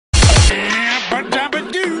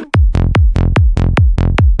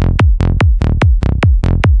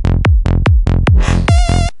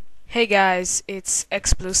Hey guys, it's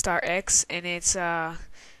XBlueStarX and it's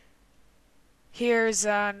here's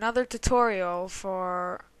another tutorial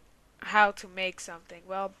for how to make something.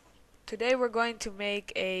 Well, today we're going to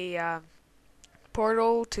make a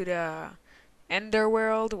portal to the Ender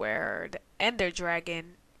world where the Ender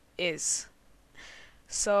Dragon is.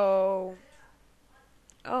 So,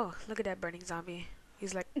 oh, look at that burning zombie.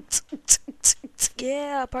 He's like,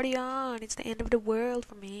 yeah, party on. It's the end of the world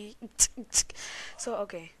for me. So,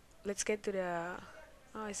 okay, let's get to the.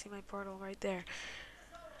 Oh, I see my portal right there.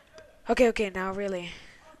 Okay, now really,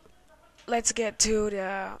 let's get to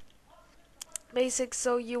the basics.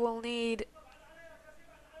 So you will need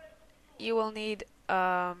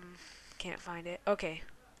can't find it. Okay.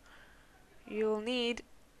 You'll need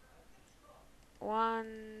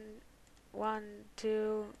one one,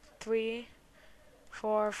 two, three,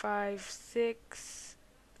 four, five, 6,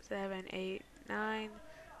 7, 8, 9,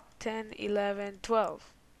 10, 11,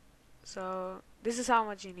 12. So this is how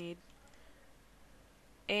much you need.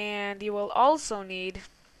 And you will also need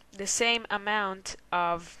the same amount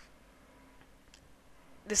of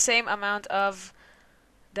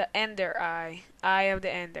the Ender Eye of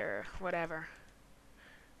the Ender, whatever.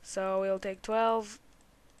 So we'll take 12.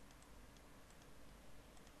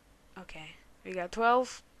 Okay, we got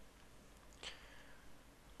 12.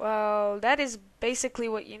 Well, that is basically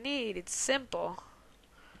what you need. It's simple.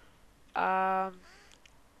 Um,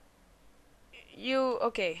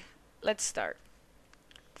 okay, let's start.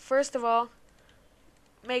 First of all,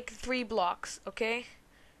 make 3 blocks, okay?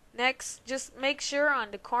 Next, just make sure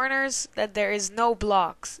on the corners that there is no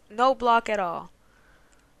blocks. No block at all.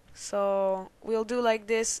 So, we'll do like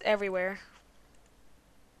this everywhere.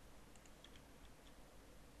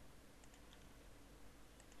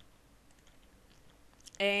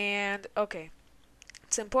 And, okay.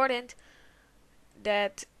 It's important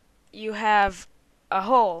that you have a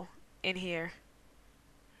hole in here.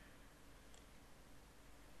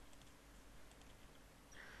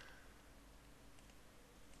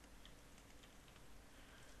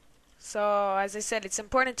 So, as I said, it's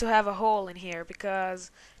important to have a hole in here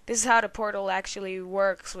because this is how the portal actually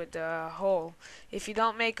works with the hole. If you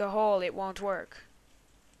don't make a hole, it won't work.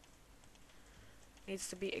 It needs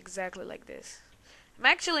to be exactly like this. I'm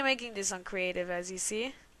actually making this on creative, as you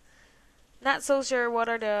see. Not so sure what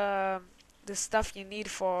are the stuff you need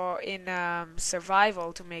for in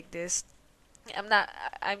survival to make this. I'm not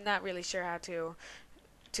I'm not really sure how to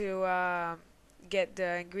get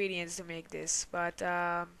the ingredients to make this, but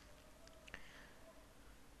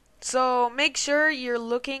so make sure you're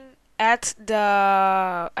looking at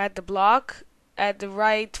the block at the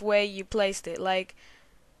right way you placed it, like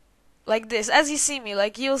this. As you see me,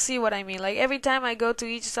 like you'll see what I mean. Like every time I go to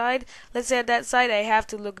each side, let's say at that side I have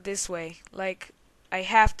to look this way. Like I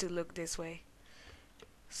have to look this way.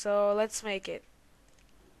 So let's make it.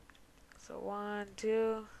 So 1,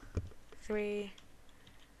 2, 3.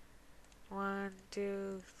 1,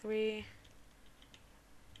 2, 3.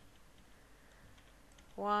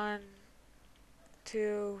 1,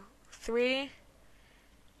 2, 3.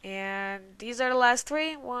 And these are the last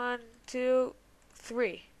 3. 1, 2,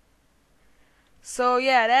 3. So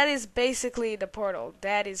yeah, that is basically the portal.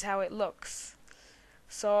 That is how it looks.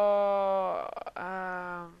 So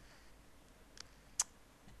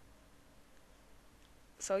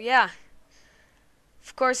so yeah.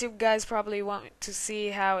 Of course, you guys probably want to see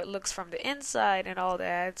how it looks from the inside and all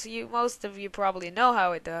that. So most of you probably know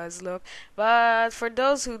how it does look, but for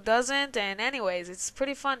those who doesn't, and anyways, it's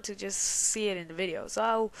pretty fun to just see it in the video.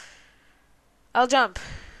 So I'll jump.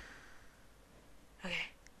 Okay.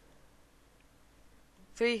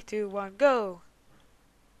 3, 2, 1, go.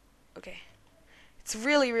 Okay. It's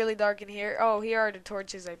really dark in here. Oh, here are the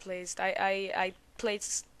torches I placed. I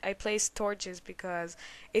placed torches because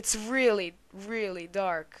it's really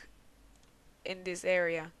dark in this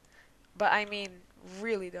area. But I mean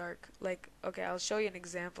really dark. Like, okay, I'll show you an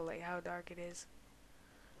example like how dark it is.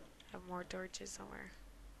 I have more torches somewhere.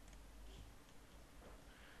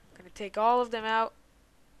 I'm gonna take all of them out,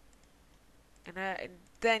 and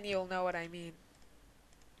then you'll know what I mean.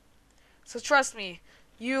 So trust me,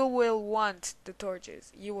 you will want the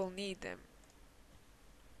torches. You will need them.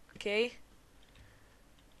 Okay?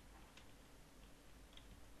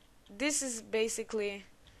 This is basically,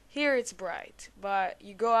 here it's bright, but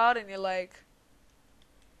you go out and you're like,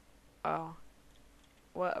 oh,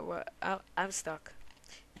 what? I'm stuck.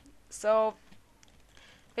 So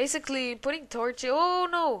basically, putting torches. Oh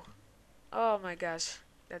no! Oh my gosh,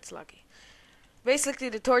 that's lucky. Basically,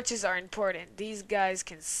 the torches are important. These guys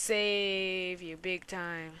can save you big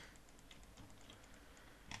time.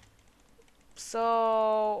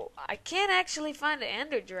 So I can't actually find the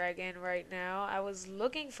Ender Dragon right now. I was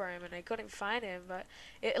looking for him and I couldn't find him, but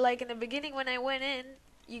like in the beginning when I went in,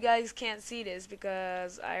 you guys can't see this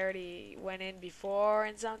because I already went in before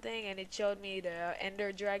and something and it showed me the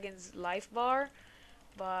Ender Dragon's life bar,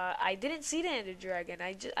 but I didn't see the Ender Dragon.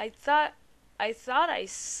 I thought I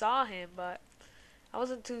saw him, but I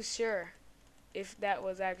wasn't too sure if that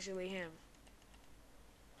was actually him.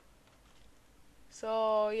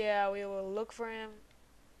 So yeah, we will look for him.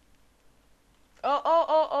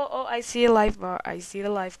 Oh, I see a life bar. I see the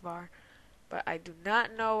life bar. But I do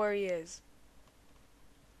not know where he is.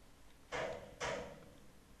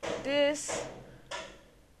 This.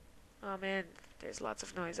 Oh man, there's lots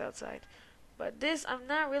of noise outside. But this, I'm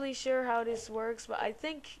not really sure how this works, but I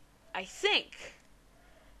think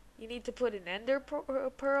you need to put an ender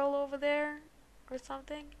pearl over there or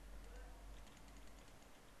something.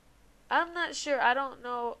 I'm not sure. I don't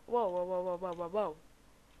know. Whoa, whoa, whoa, whoa, whoa, whoa, whoa.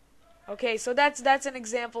 Okay, so that's an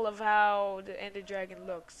example of how the ender dragon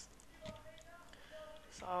looks.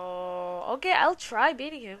 So, okay, I'll try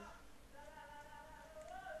beating him.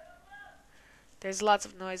 There's lots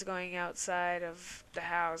of noise going outside of the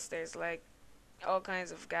house. There's like all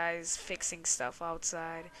kinds of guys fixing stuff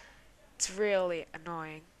outside. It's really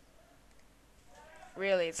annoying.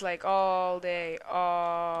 Really, it's like all day,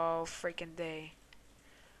 all freaking day.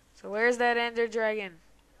 So where's that ender dragon?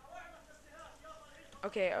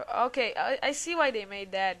 Okay, okay, I see why they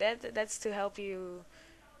made that. That's to help you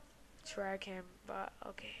track him. But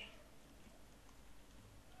okay,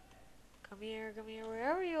 come here,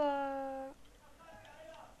 wherever you are.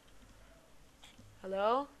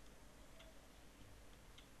 Hello?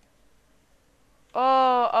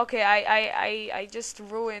 Oh, okay. I just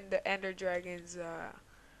ruined the Ender Dragon's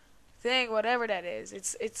thing, whatever that is.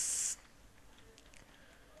 It's.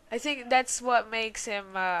 I think that's what makes him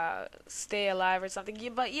stay alive or something. Yeah,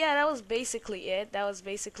 but yeah, that was basically it. That was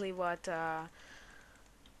basically what the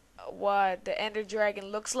Ender Dragon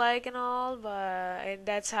looks like and all. But and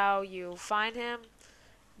that's how you find him.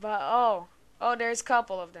 But oh, there's a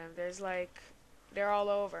couple of them. There's like they're all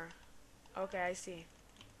over. Okay, I see.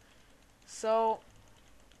 So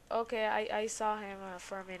okay, I saw him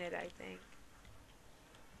for a minute, I think.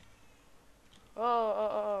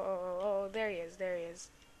 Oh, there he is, there he is.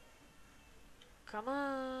 Come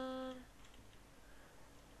on.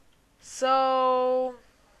 So,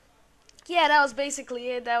 yeah, that was basically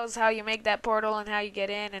it. That was how you make that portal and how you get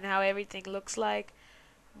in and how everything looks like.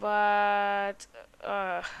 But,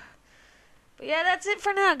 uh, but yeah, that's it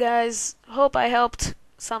for now, guys. Hope I helped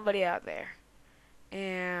somebody out there.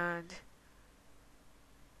 And,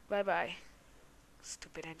 bye bye.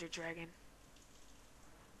 Stupid Ender Dragon.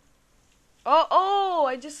 Oh,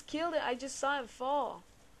 I just killed it. I just saw him fall.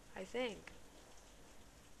 I think.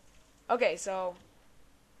 Okay, so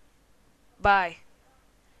bye.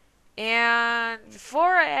 And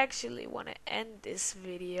before I actually want to end this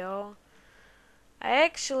video, I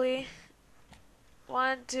actually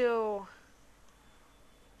want to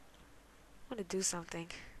do something.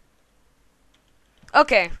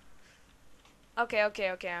 Okay. Okay,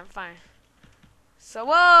 I'm fine. So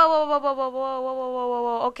whoa.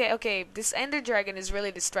 Okay. This Ender Dragon is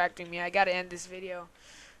really distracting me. I gotta end this video.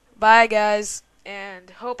 Bye guys, and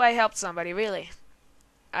hope I helped somebody, really.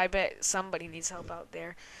 I bet somebody needs help out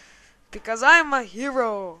there. Because I'm a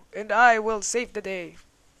hero, and I will save the day.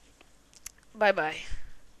 Bye bye.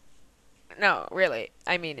 No, really,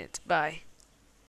 I mean it. Bye.